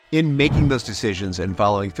in making those decisions and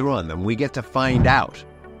following through on them, we get to find out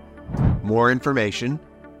more information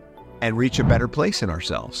and reach a better place in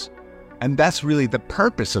ourselves. And that's really the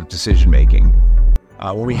purpose of decision-making.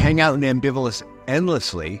 When we hang out in ambivalence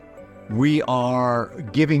endlessly, we are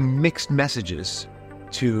giving mixed messages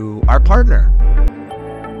to our partner.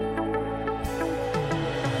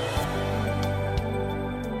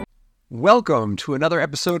 Welcome to another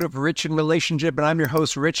episode of Rich in Relationship, and I'm your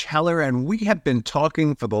host, Rich Heller, and we have been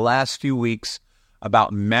talking for the last few weeks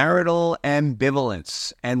about marital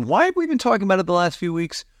ambivalence. And why have we been talking about it the last few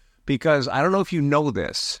weeks? Because I don't know if you know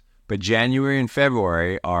this, but January and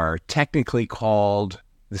February are technically called,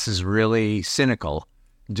 this is really cynical,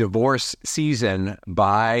 divorce season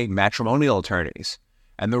by matrimonial attorneys.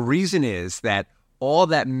 And the reason is that all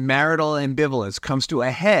that marital ambivalence comes to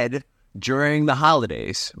a head during the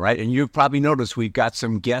holidays, right? And you've probably noticed we've got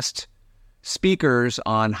some guest speakers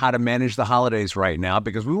on how to manage the holidays right now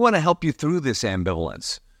because we want to help you through this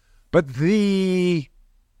ambivalence. But the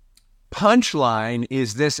punchline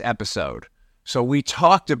is this episode. So we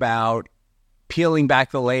talked about peeling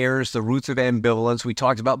back the layers, the roots of ambivalence. We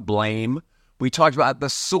talked about blame. We talked about the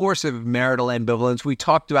source of marital ambivalence. We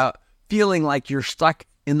talked about feeling like you're stuck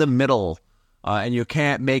in the middle and you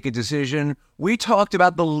can't make a decision. We talked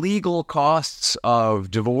about the legal costs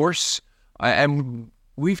of divorce, and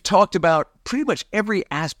we've talked about pretty much every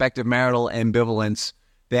aspect of marital ambivalence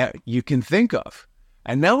that you can think of.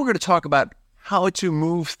 And now we're going to talk about how to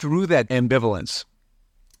move through that ambivalence.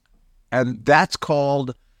 And that's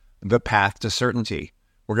called the path to certainty.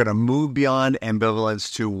 We're going to move beyond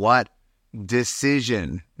ambivalence to what?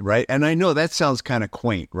 Decision, right? And I know that sounds kind of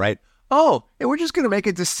quaint, right? Oh, and we're just going to make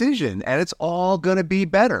a decision and it's all going to be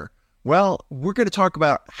better. Well, we're going to talk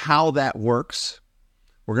about how that works.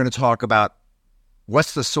 We're going to talk about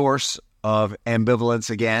what's the source of ambivalence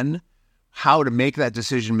again, how to make that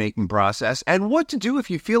decision-making process, and what to do if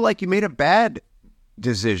you feel like you made a bad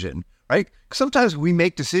decision, right? Sometimes we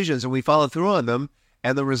make decisions and we follow through on them,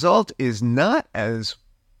 and the result is not as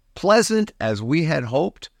pleasant as we had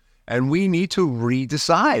hoped, and we need to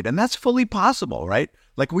redecide, and that's fully possible, right?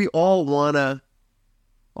 Like we all want to,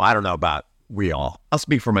 well, I don't know about we all. I'll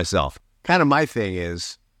speak for myself. Kind of my thing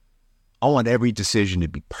is I want every decision to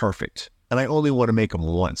be perfect, and I only want to make them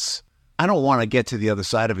once. I don't want to get to the other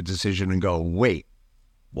side of a decision and go, wait,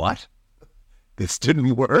 what? This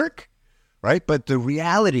didn't work, right? But the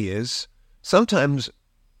reality is sometimes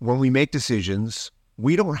when we make decisions,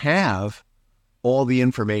 we don't have all the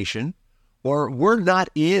information, or we're not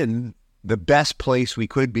in the best place we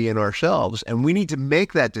could be in ourselves, and we need to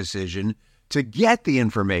make that decision to get the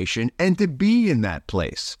information and to be in that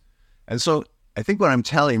place. And so I think what I'm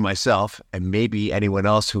telling myself, and maybe anyone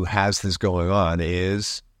else who has this going on,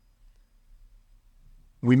 is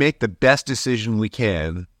we make the best decision we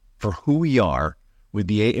can for who we are with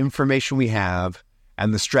the information we have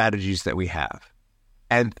and the strategies that we have.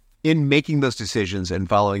 And in making those decisions and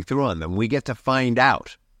following through on them, we get to find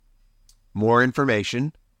out more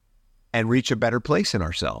information and reach a better place in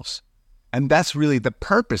ourselves. And that's really the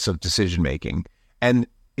purpose of decision-making. And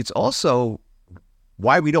it's also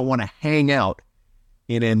why we don't want to hang out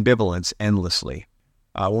in ambivalence endlessly.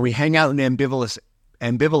 When we hang out in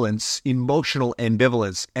ambivalence, emotional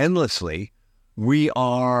ambivalence endlessly, we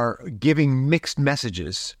are giving mixed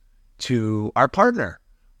messages to our partner.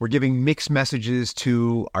 We're giving mixed messages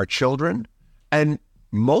to our children. And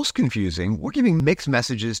most confusing, we're giving mixed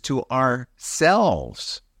messages to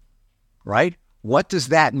ourselves. Right? What does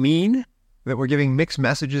that mean, that we're giving mixed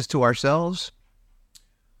messages to ourselves?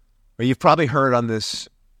 Well, you've probably heard on this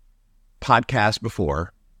podcast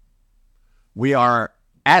before, we are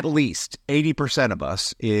at least 80% of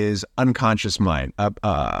us is unconscious mind.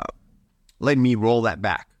 Let me roll that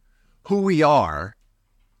back. Who we are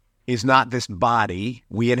is not this body.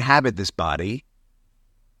 We inhabit this body.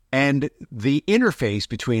 And the interface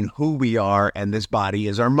between who we are and this body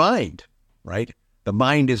is our mind, right? The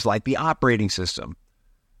mind is like the operating system.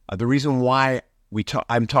 The reason why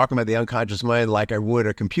I'm talking about the unconscious mind like I would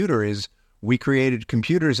a computer is we created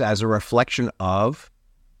computers as a reflection of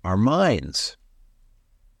our minds.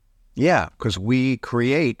 Yeah, because we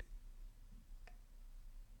create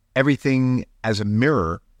everything as a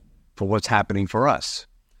mirror for what's happening for us.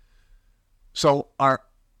 So our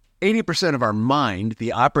 80% of our mind,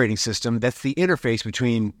 the operating system, that's the interface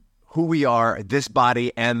between who we are, this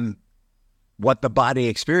body, and what the body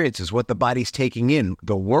experiences, what the body's taking in,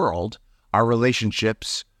 the world, our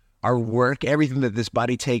relationships, our work, everything that this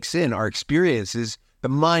body takes in, our experiences, the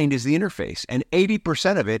mind is the interface. And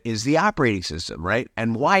 80% of it is the operating system, right?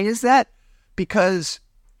 And why is that? Because,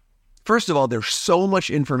 first of all, there's so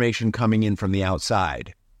much information coming in from the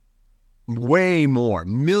outside. way more,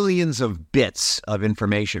 millions of bits of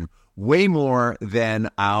information, way more than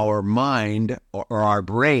our mind or our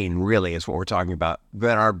brain really is what we're talking about,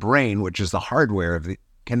 than our brain, which is the hardware of the,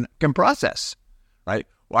 can process, right?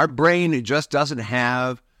 Our brain just doesn't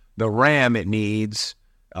have the RAM it needs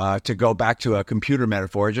to go back to a computer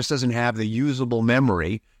metaphor. It just doesn't have the usable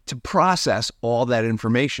memory to process all that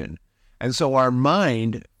information. And so our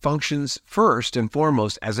mind functions first and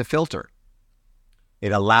foremost as a filter.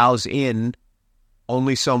 It allows in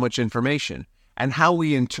only so much information. And how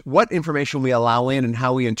what information we allow in and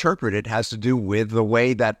how we interpret it has to do with the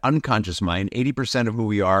way that unconscious mind, 80% of who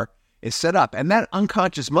we are, is set up. And that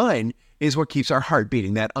unconscious mind is what keeps our heart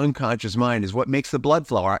beating. That unconscious mind is what makes the blood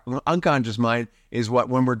flow. Our unconscious mind is what,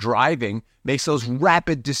 when we're driving, makes those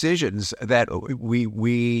rapid decisions that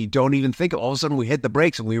we don't even think of. All of a sudden we hit the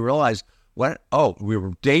brakes and we realize, what? Oh, we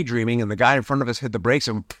were daydreaming and the guy in front of us hit the brakes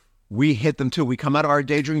and we hit them too. We come out of our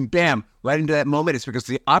daydream, bam, right into that moment. It's because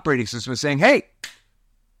the operating system is saying, hey,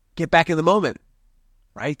 get back in the moment,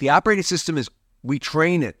 right? The operating system is, we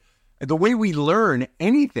train it. The way we learn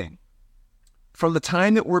anything, from the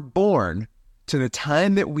time that we're born to the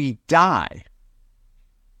time that we die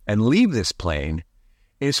and leave this plane,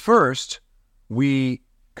 is first, we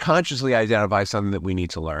consciously identify something that we need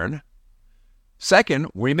to learn. Second,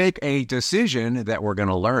 we make a decision that we're going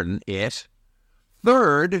to learn it.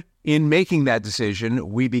 Third, in making that decision,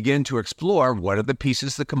 we begin to explore what are the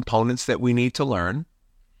pieces, the components that we need to learn.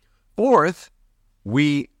 Fourth,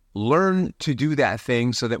 we learn to do that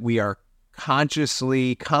thing so that we are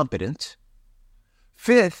consciously competent.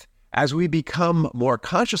 Fifth, as we become more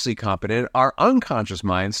consciously competent, our unconscious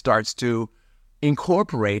mind starts to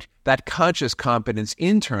incorporate that conscious competence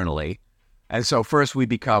internally. And so first we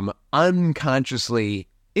become unconsciously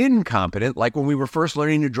incompetent. Like when we were first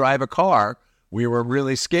learning to drive a car, we were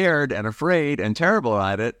really scared and afraid and terrible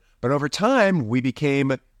at it. But over time, we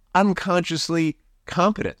became unconsciously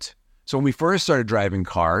competent. So when we first started driving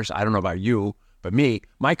cars, I don't know about you, but me,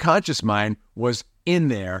 my conscious mind was in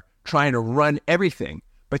there trying to run everything.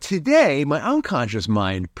 But today, my unconscious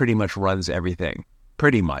mind pretty much runs everything.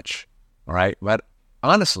 Pretty much. All right? But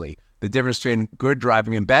honestly, the difference between good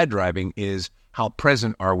driving and bad driving is how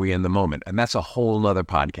present are we in the moment. And that's a whole nother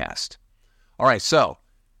podcast. All right, so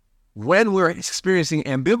when we're experiencing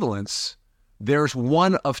ambivalence, there's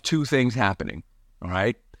one of two things happening. All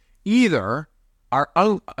right? Either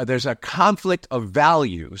there's a conflict of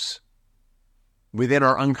values within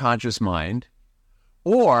our unconscious mind,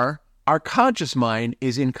 or our conscious mind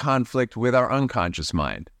is in conflict with our unconscious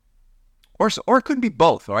mind. Or it could be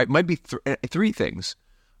both, all right? It might be three things.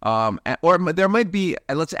 Or there might be,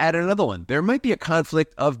 let's add another one. There might be a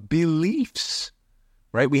conflict of beliefs,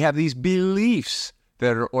 right? We have these beliefs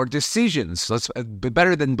that are, or decisions,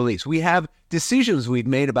 better than beliefs. We have decisions we've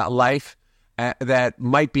made about life that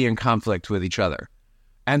might be in conflict with each other.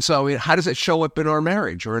 And so how does it show up in our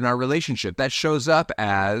marriage or in our relationship? That shows up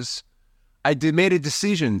as, I made a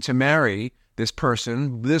decision to marry this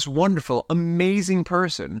person, this wonderful, amazing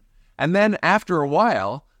person. And then after a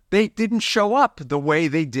while, they didn't show up the way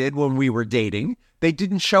they did when we were dating. They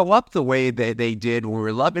didn't show up the way they did when we were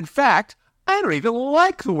in love. In fact, I don't even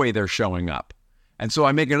like the way they're showing up. And so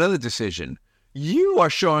I make another decision. You are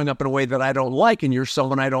showing up in a way that I don't like, and you're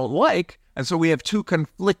someone I don't like. And so we have two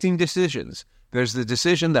conflicting decisions. There's the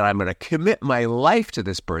decision that I'm going to commit my life to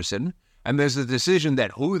this person, and there's the decision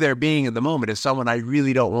that who they're being in the moment is someone I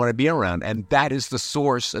really don't want to be around. And that is the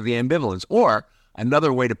source of the ambivalence. Or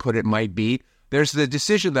another way to put it might be, there's the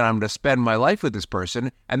decision that I'm going to spend my life with this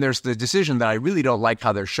person, and there's the decision that I really don't like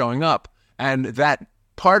how they're showing up. And that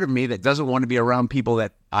part of me that doesn't want to be around people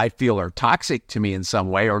that I feel are toxic to me in some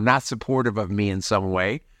way or not supportive of me in some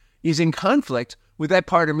way is in conflict with that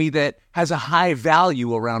part of me that has a high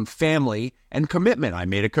value around family and commitment. I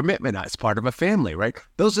made a commitment as part of a family, right?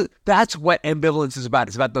 That's what ambivalence is about.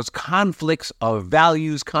 It's about those conflicts of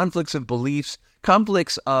values, conflicts of beliefs,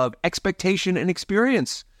 conflicts of expectation and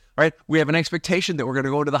experience, right? We have an expectation that we're going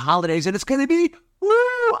to go to the holidays and it's going to be,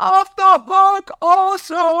 woo, off the hook,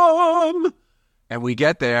 awesome. And we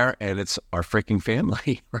get there and it's our freaking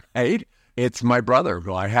family, right? It's my brother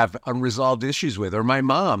who I have unresolved issues with, or my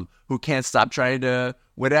mom who can't stop trying to,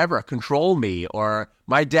 control me, or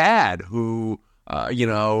my dad who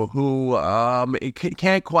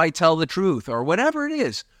can't quite tell the truth, or whatever it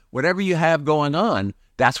is. Whatever you have going on,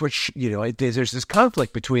 that's what, there's this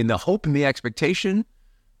conflict between the hope and the expectation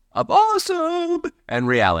of awesome and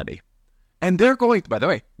reality. And they're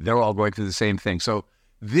all going through the same thing. So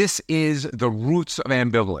this is the roots of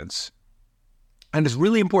ambivalence. And it's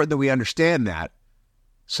really important that we understand that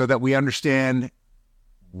so that we understand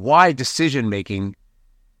why decision-making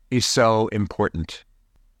is so important.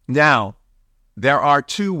 Now, there are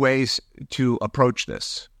two ways to approach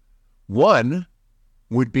this. One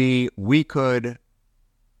would be we could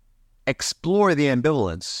explore the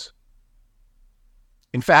ambivalence.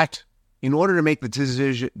 In fact, in order to make the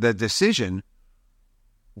decision,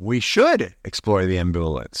 we should explore the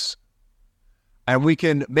ambivalence. And we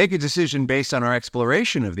can make a decision based on our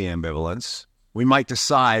exploration of the ambivalence. We might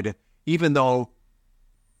decide, even though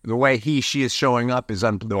the way she is showing up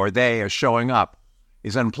or they are showing up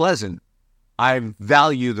is unpleasant, I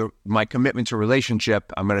value my commitment to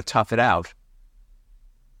relationship. I'm going to tough it out.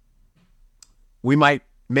 We might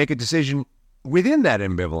make a decision within that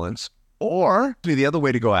ambivalence, or the other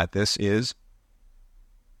way to go at this is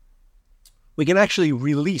we can actually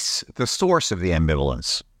release the source of the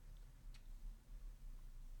ambivalence.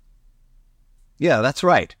 Yeah, that's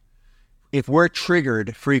right. If we're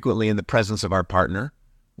triggered frequently in the presence of our partner,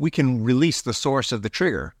 we can release the source of the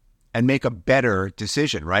trigger and make a better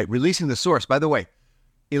decision, right? Releasing the source. By the way,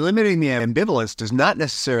 eliminating the ambivalence does not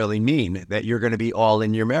necessarily mean that you're going to be all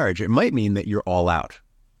in your marriage. It might mean that you're all out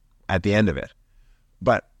at the end of it.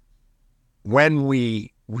 But when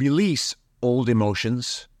we release old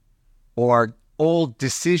emotions or old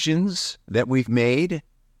decisions that we've made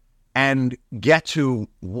and get to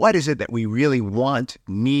what is it that we really want,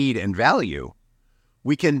 need, and value,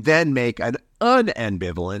 we can then make an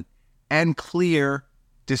unambivalent and clear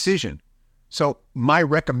decision. So my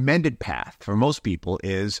recommended path for most people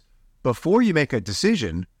is, before you make a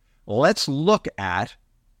decision, let's look at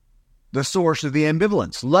the source of the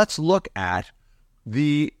ambivalence. Let's look at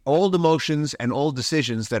the old emotions and old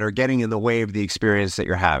decisions that are getting in the way of the experience that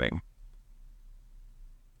you're having.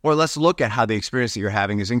 Or let's look at how the experience that you're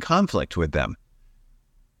having is in conflict with them.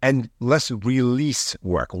 And let's release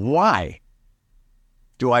work. Why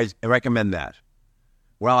do I recommend that?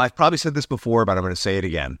 Well, I've probably said this before, but I'm going to say it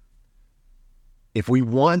again. If we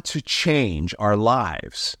want to change our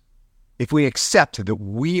lives, if we accept that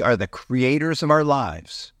we are the creators of our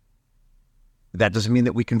lives, that doesn't mean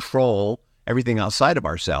that we control everything outside of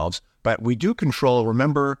ourselves, but we do control.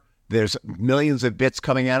 Remember, there's millions of bits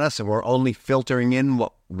coming at us and we're only filtering in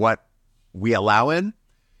what we allow in.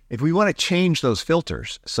 If we want to change those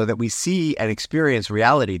filters so that we see and experience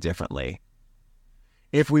reality differently,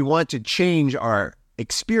 if we want to change our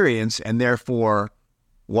experience and therefore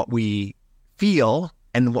what we feel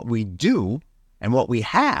and what we do and what we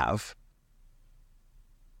have,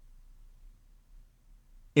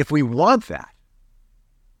 if we want that,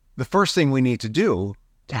 the first thing we need to do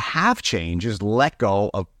to have change is let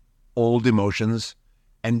go of old emotions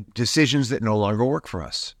and decisions that no longer work for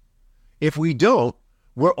us. If we don't,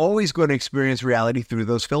 we're always going to experience reality through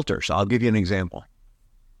those filters. I'll give you an example.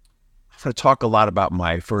 I'm going to talk a lot about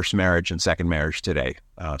my first marriage and second marriage today.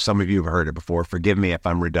 Some of you have heard it before. Forgive me if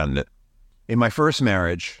I'm redundant. In my first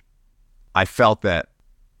marriage, I felt that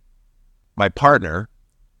my partner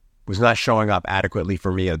was not showing up adequately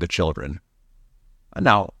for me or the children.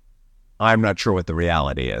 Now, I'm not sure what the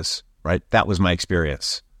reality is, right? That was my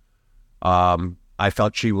experience. I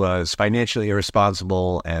felt she was financially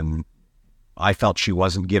irresponsible, and I felt she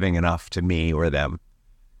wasn't giving enough to me or them.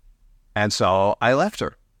 And so I left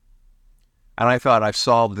her. And I thought, I've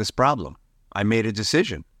solved this problem. I made a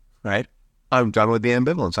decision, right? I'm done with the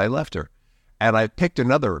ambivalence. I left her. And I picked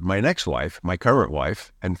my next wife, my current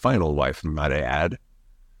wife, and final wife, might I add.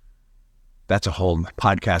 That's a whole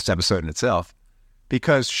podcast episode in itself.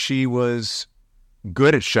 Because she was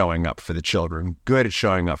good at showing up for the children, good at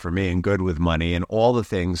showing up for me, and good with money, and all the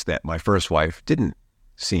things that my first wife didn't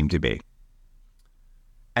seem to be.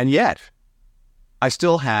 And yet, I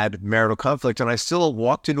still had marital conflict, and I still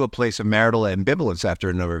walked into a place of marital ambivalence after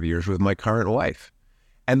a number of years with my current wife.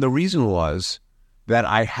 And the reason was that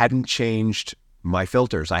I hadn't changed my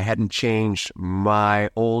filters. I hadn't changed my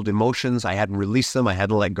old emotions. I hadn't released them. I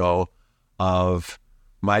hadn't let go of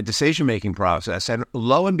my decision-making process. And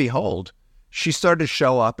lo and behold, she started to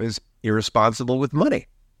show up as irresponsible with money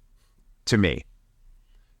to me.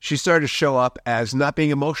 She started to show up as not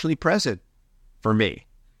being emotionally present for me.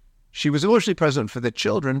 She was emotionally present for the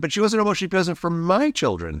children, but she wasn't emotionally present for my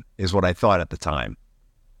children, is what I thought at the time.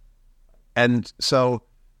 And so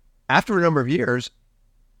after a number of years,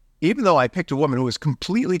 even though I picked a woman who was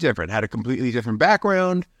completely different, had a completely different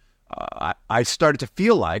background, I started to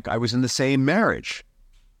feel like I was in the same marriage.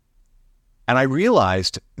 And I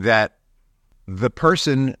realized that the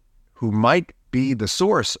person who might be the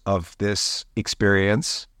source of this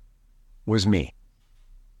experience was me.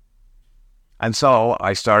 And so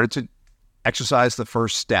I started to exercise the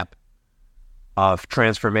first step of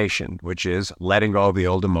transformation, which is letting go of the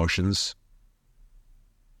old emotions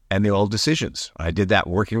and the old decisions. I did that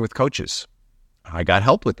working with coaches. I got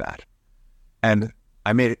help with that. And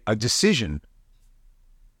I made a decision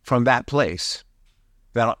from that place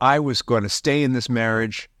that I was going to stay in this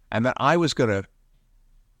marriage and that I was going to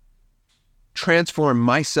transform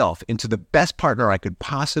myself into the best partner I could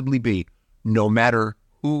possibly be, no matter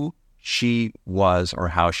who she was or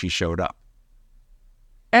how she showed up.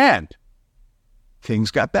 And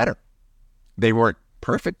things got better. They weren't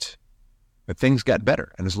perfect, but things got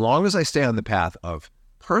better. And as long as I stay on the path of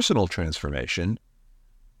personal transformation,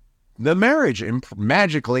 the marriage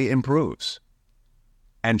magically improves.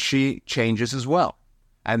 And she changes as well.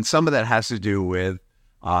 And some of that has to do with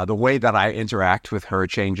the way that I interact with her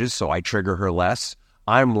changes, so I trigger her less.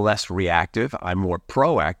 I'm less reactive. I'm more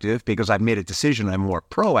proactive because I've made a decision. I'm more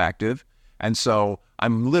proactive. And so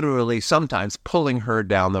I'm literally sometimes pulling her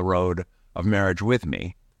down the road of marriage with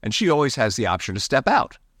me. And she always has the option to step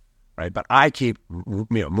out, right? But I keep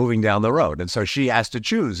moving down the road. And so she has to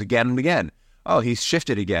choose again and again. Oh, he's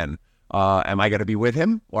shifted again. Am I going to be with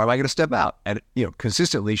him or am I going to step out? And,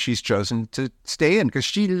 consistently she's chosen to stay in because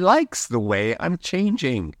she likes the way I'm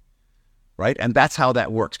changing, right? And that's how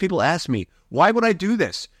that works. People ask me, why would I do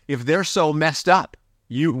this? If they're so messed up,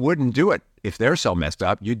 you wouldn't do it. If they're so messed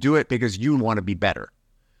up, you do it because you want to be better.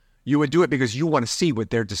 You would do it because you want to see what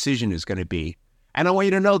their decision is going to be. And I want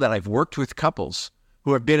you to know that I've worked with couples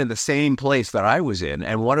who have been in the same place that I was in,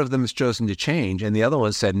 and one of them has chosen to change, and the other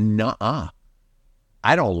one said, nuh-uh.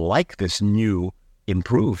 I don't like this new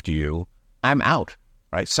improved you. I'm out,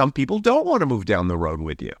 right? Some people don't want to move down the road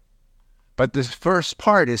with you. But the first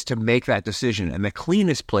part is to make that decision. And the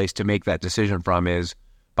cleanest place to make that decision from is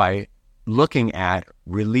by looking at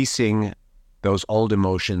releasing those old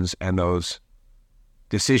emotions and those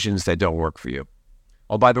decisions that don't work for you.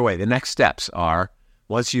 Oh, by the way, the next steps are,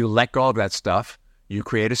 once you let go of that stuff, you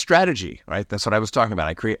create a strategy, right? That's what I was talking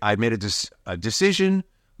about. I made a decision,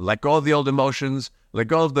 let go of the old emotions, let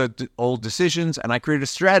go of the old decisions, and I created a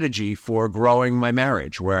strategy for growing my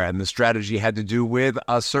marriage, and the strategy had to do with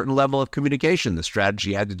a certain level of communication. The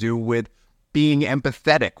strategy had to do with being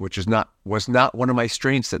empathetic, which was not one of my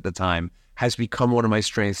strengths at the time, has become one of my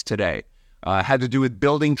strengths today. It had to do with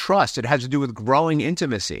building trust. It had to do with growing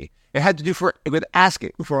intimacy. It had to do with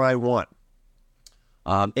asking for what I want.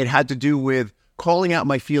 It had to do with calling out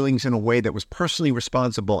my feelings in a way that was personally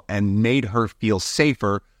responsible and made her feel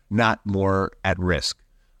safer, not more at risk.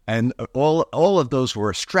 And all of those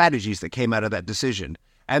were strategies that came out of that decision.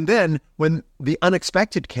 And then when the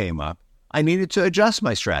unexpected came up, I needed to adjust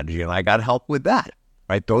my strategy, and I got help with that,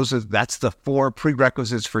 right? That's the 4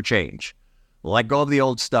 prerequisites for change. Let go of the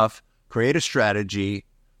old stuff, create a strategy,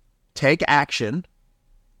 take action,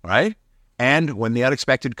 right? And when the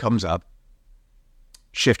unexpected comes up,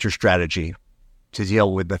 shift your strategy to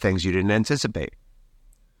deal with the things you didn't anticipate.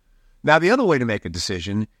 Now, the other way to make a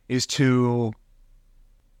decision is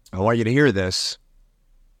I want you to hear this,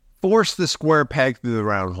 force the square peg through the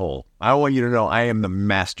round hole. I want you to know I am the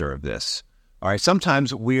master of this. All right,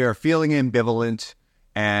 sometimes we are feeling ambivalent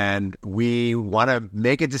and we want to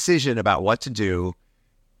make a decision about what to do,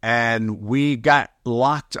 and we got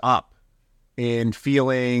locked up in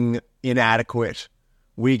feeling inadequate.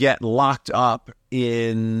 We get locked up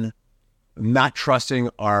in not trusting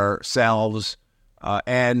ourselves.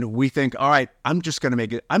 And we think, all right, I'm just going to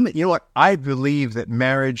make it. You know what? I believe that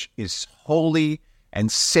marriage is holy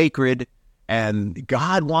and sacred, and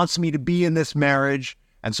God wants me to be in this marriage,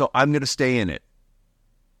 and so I'm going to stay in it.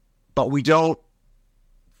 But we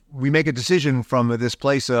make a decision from this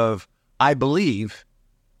place of, I believe,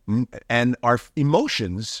 and our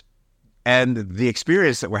emotions and the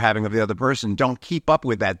experience that we're having of the other person don't keep up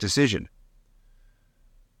with that decision.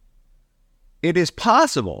 It is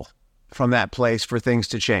possible from that place for things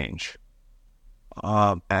to change.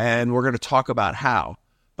 And we're going to talk about how.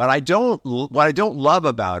 But what I don't love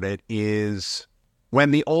about it is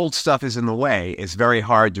when the old stuff is in the way, it's very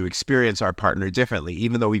hard to experience our partner differently,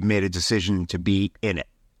 even though we've made a decision to be in it.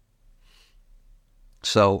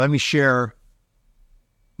 So let me share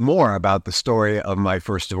more about the story of my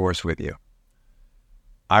first divorce with you.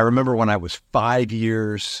 I remember when I was 5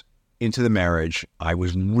 years into the marriage, I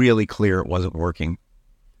was really clear it wasn't working.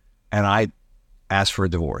 And I asked for a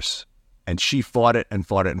divorce. And she fought it and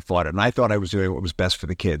fought it and fought it. And I thought I was doing what was best for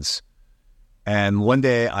the kids. And one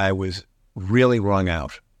day I was really wrung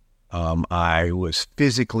out. I was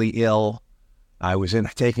physically ill. I was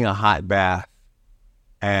taking a hot bath.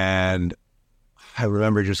 And I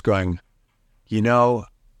remember just going,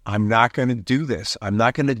 I'm not going to do this. I'm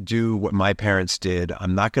not going to do what my parents did.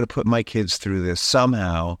 I'm not going to put my kids through this.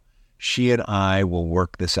 Somehow, she and I will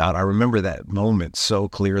work this out. I remember that moment so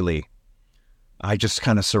clearly. I just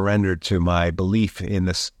kind of surrendered to my belief in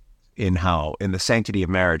this, in the sanctity of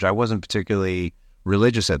marriage. I wasn't particularly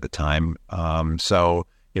religious at the time. So,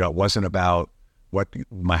 it wasn't about what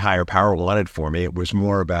my higher power wanted for me. It was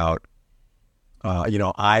more about,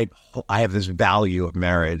 I have this value of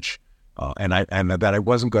marriage, and that I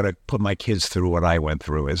wasn't going to put my kids through what I went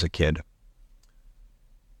through as a kid.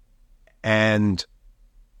 And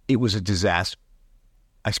it was a disaster.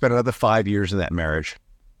 I spent another 5 years in that marriage,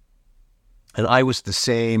 and I was the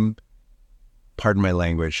same, pardon my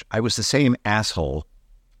language, I was the same asshole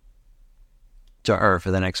to her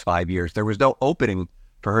for the next 5 years. There was no opening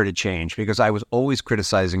for her to change because I was always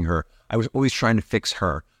criticizing her. I was always trying to fix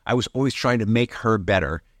her. I was always trying to make her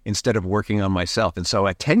better instead of working on myself. And so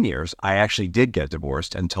at 10 years, I actually did get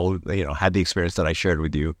divorced and had the experience that I shared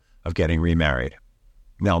with you of getting remarried.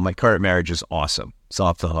 Now, my current marriage is awesome. It's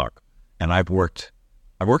off the hook. And I've worked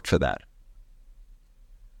for that.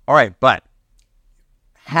 All right, but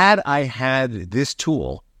had I had this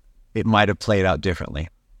tool, it might have played out differently.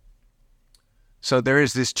 So there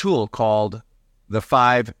is this tool called the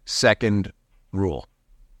 5-second rule.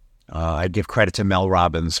 I give credit to Mel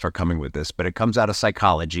Robbins for coming with this, but it comes out of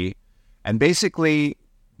psychology. And basically,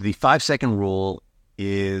 the 5-second rule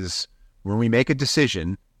is when we make a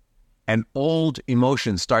decision and old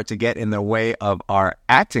emotions start to get in the way of our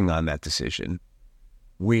acting on that decision,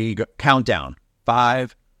 we count down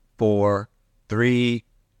 5, 4, 3,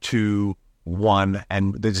 2, 1.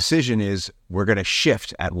 And the decision is we're going to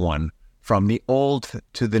shift at 1 from the old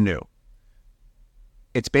to the new.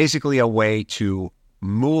 It's basically a way to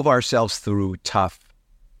move ourselves through tough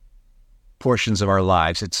portions of our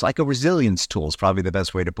lives. It's like a resilience tool is probably the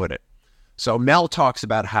best way to put it. So Mel talks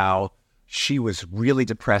about how she was really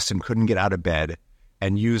depressed and couldn't get out of bed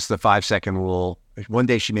and used the 5-second rule. One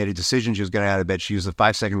day she made a decision she was going to get out of bed. She used the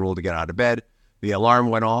 5-second rule to get out of bed. The alarm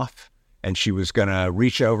went off and she was going to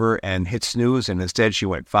reach over and hit snooze. And instead she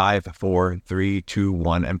went 5, 4, 3, 2,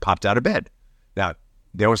 1 and popped out of bed. Now,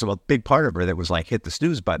 there was a big part of her that was like, hit the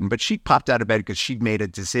snooze button, but she popped out of bed because she'd made a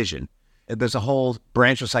decision. There's a whole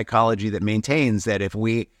branch of psychology that maintains that if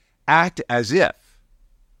we act as if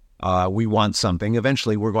we want something,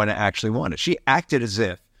 eventually we're going to actually want it. She acted as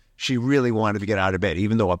if she really wanted to get out of bed,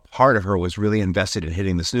 even though a part of her was really invested in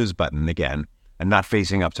hitting the snooze button again and not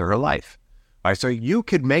facing up to her life. All right, so you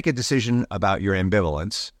could make a decision about your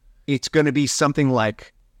ambivalence. It's going to be something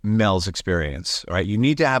like Mel's experience. All right, you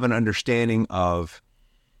need to have an understanding of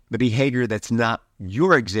the behavior that's not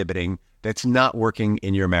you're exhibiting, that's not working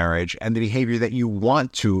in your marriage, and the behavior that you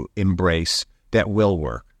want to embrace that will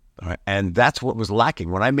work. All right? And that's what was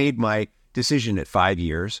lacking. When I made my decision at 5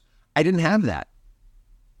 years, I didn't have that.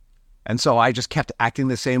 And so I just kept acting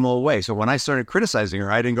the same old way. So when I started criticizing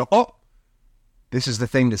her, I didn't go, oh, this is the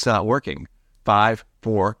thing that's not working. 5,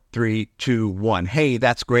 4, 3, 2, 1. Hey,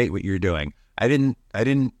 that's great what you're doing. I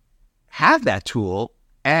didn't have that tool.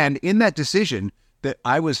 And in that decision, it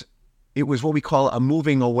was what we call a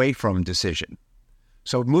moving away from decision.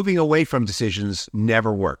 So moving away from decisions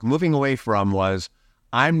never work. Moving away from was,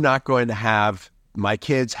 I'm not going to have my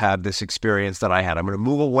kids have this experience that I had. I'm going to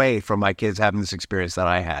move away from my kids having this experience that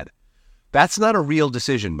I had. That's not a real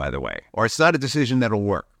decision, by the way, or it's not a decision that'll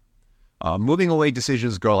work. Moving away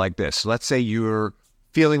decisions go like this. Let's say you're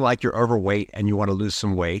feeling like you're overweight and you want to lose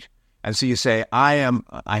some weight. And so you say, I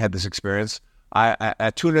had this experience.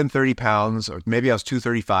 At 230 pounds, or maybe I was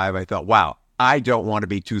 235, I thought, wow, I don't want to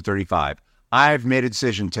be 235. I've made a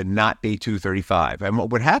decision to not be 235. And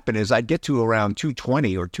what would happen is I'd get to around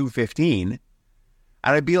 220 or 215, and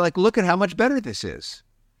I'd be like, look at how much better this is.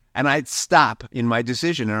 And I'd stop in my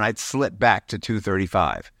decision, and I'd slip back to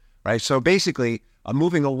 235, right? So basically,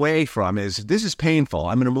 moving away from this is painful.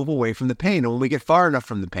 I'm going to move away from the pain. And when we get far enough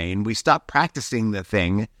from the pain, we stop practicing the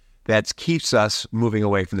thing that keeps us moving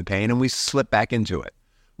away from the pain, and we slip back into it.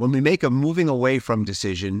 When we make a moving away from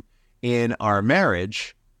decision in our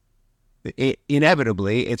marriage,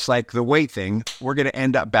 inevitably, it's like the weight thing. We're going to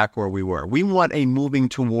end up back where we were. We want a moving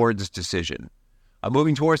towards decision. A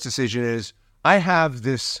moving towards decision is, I have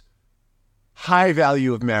this high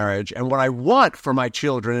value of marriage, and what I want for my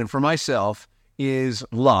children and for myself is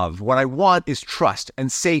love. What I want is trust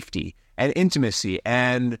and safety and intimacy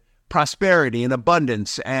and prosperity and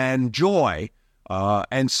abundance and joy.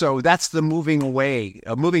 And so that's the moving away,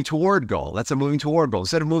 a moving toward goal. That's a moving toward goal.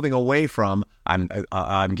 Instead of moving away from, I'm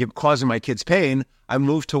causing my kids pain, I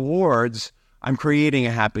move towards, I'm creating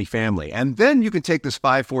a happy family. And then you can take this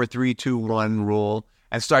 5, 4, 3, 2, 1 rule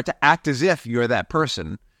and start to act as if you're that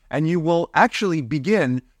person. And you will actually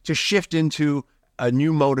begin to shift into a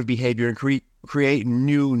new mode of behavior and create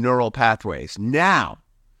new neural pathways. Now,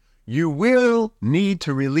 you will need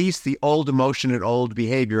to release the old emotion and old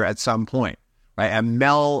behavior at some point, right? And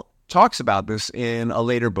Mel talks about this in a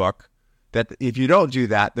later book, that if you don't do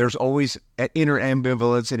that, there's always an inner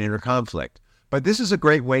ambivalence and inner conflict. But this is a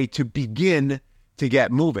great way to begin to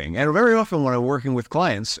get moving. And very often when I'm working with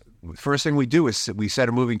clients, first thing we do is we set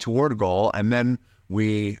a moving toward a goal, and then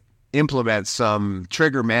we implement some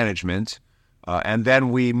trigger management, and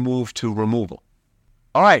then we move to removal.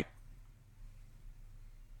 All right.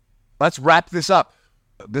 Let's wrap this up.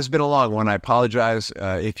 This has been a long one. I apologize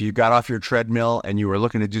if you got off your treadmill and you were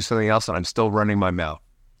looking to do something else and I'm still running my mouth.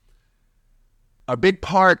 A big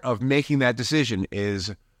part of making that decision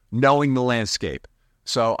is knowing the landscape.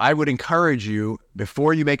 So I would encourage you,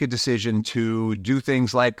 before you make a decision, to do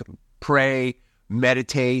things like pray,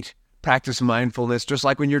 meditate, practice mindfulness. Just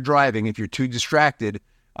like when you're driving, if you're too distracted,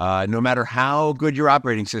 no matter how good your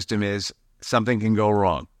operating system is, something can go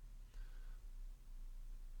wrong.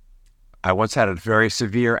 I once had a very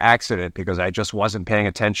severe accident because I just wasn't paying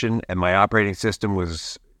attention and my operating system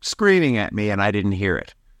was screaming at me and I didn't hear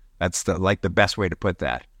it. That's the best way to put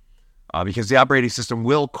that. Because the operating system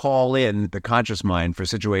will call in the conscious mind for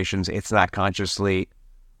situations it's not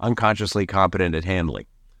unconsciously competent at handling.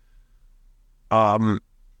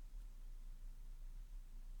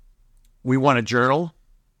 We want to journal.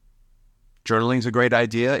 Journaling is a great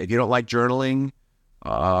idea. If you don't like journaling,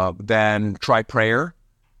 then try prayer.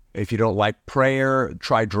 If you don't like prayer,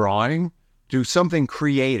 try drawing. Do something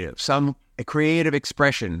creative, a creative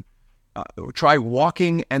expression. Try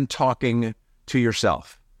walking and talking to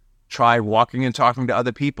yourself. Try walking and talking to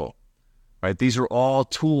other people. Right? These are all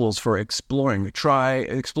tools for exploring. Try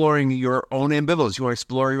exploring your own ambivalence. You want to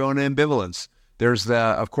explore your own ambivalence. There's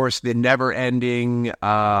of course, the never-ending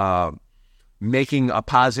making a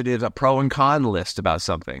pro and con list about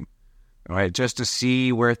something. All right, just to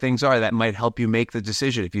see where things are. That might help you make the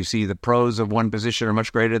decision. If you see the pros of one position are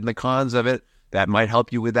much greater than the cons of it, that might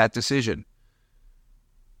help you with that decision.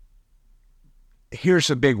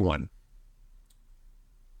 Here's a big one.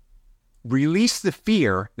 Release the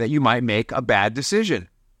fear that you might make a bad decision.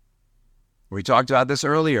 We talked about this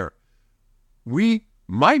earlier. We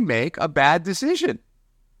might make a bad decision.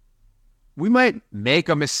 We might make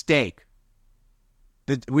a mistake.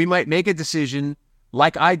 We might make a decision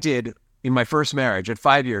like I did in my first marriage at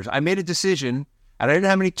 5 years. I made a decision and I didn't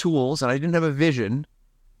have any tools and I didn't have a vision,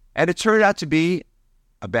 and it turned out to be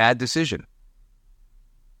a bad decision.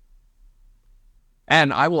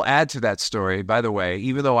 And I will add to that story, by the way,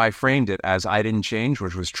 even though I framed it as I didn't change,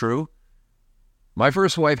 which was true, my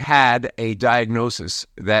first wife had a diagnosis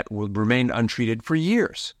that would remain untreated for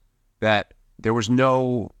years, that there was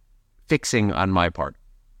no fixing on my part.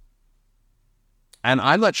 And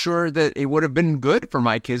I'm not sure that it would have been good for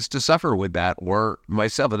my kids to suffer with that, or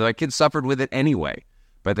myself. My kids suffered with it anyway.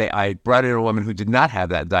 But I brought in a woman who did not have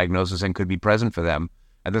that diagnosis and could be present for them.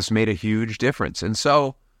 And this made a huge difference. And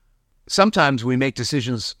so sometimes we make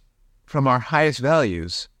decisions from our highest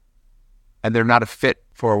values, and they're not a fit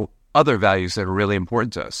for other values that are really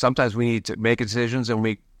important to us. Sometimes we need to make decisions and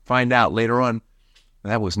we find out later on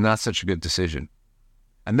that was not such a good decision.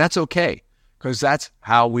 And that's okay, because that's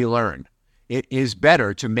how we learn. It is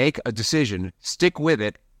better to make a decision, stick with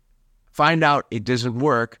it, find out it doesn't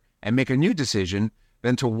work, and make a new decision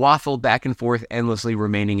than to waffle back and forth endlessly,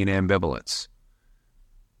 remaining in ambivalence.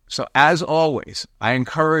 So as always, I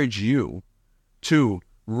encourage you to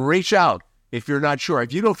reach out if you're not sure.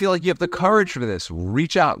 If you don't feel like you have the courage for this,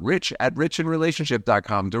 reach out,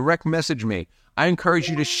 rich@richinrelationship.com. Direct message me. I encourage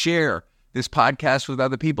you to share this podcast with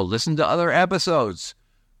other people. Listen to other episodes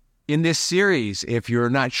in this series. If you're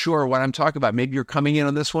not sure what I'm talking about, maybe you're coming in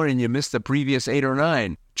on this one and you missed the previous 8 or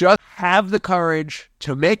 9. Just have the courage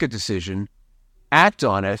to make a decision, act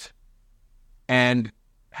on it, and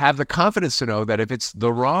have the confidence to know that if it's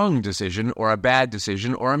the wrong decision or a bad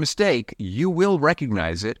decision or a mistake, you will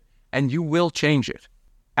recognize it and you will change it.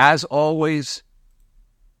 As always,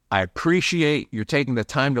 I appreciate you taking the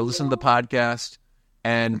time to listen to the podcast,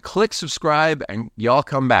 and click subscribe and y'all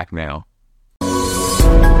come back now.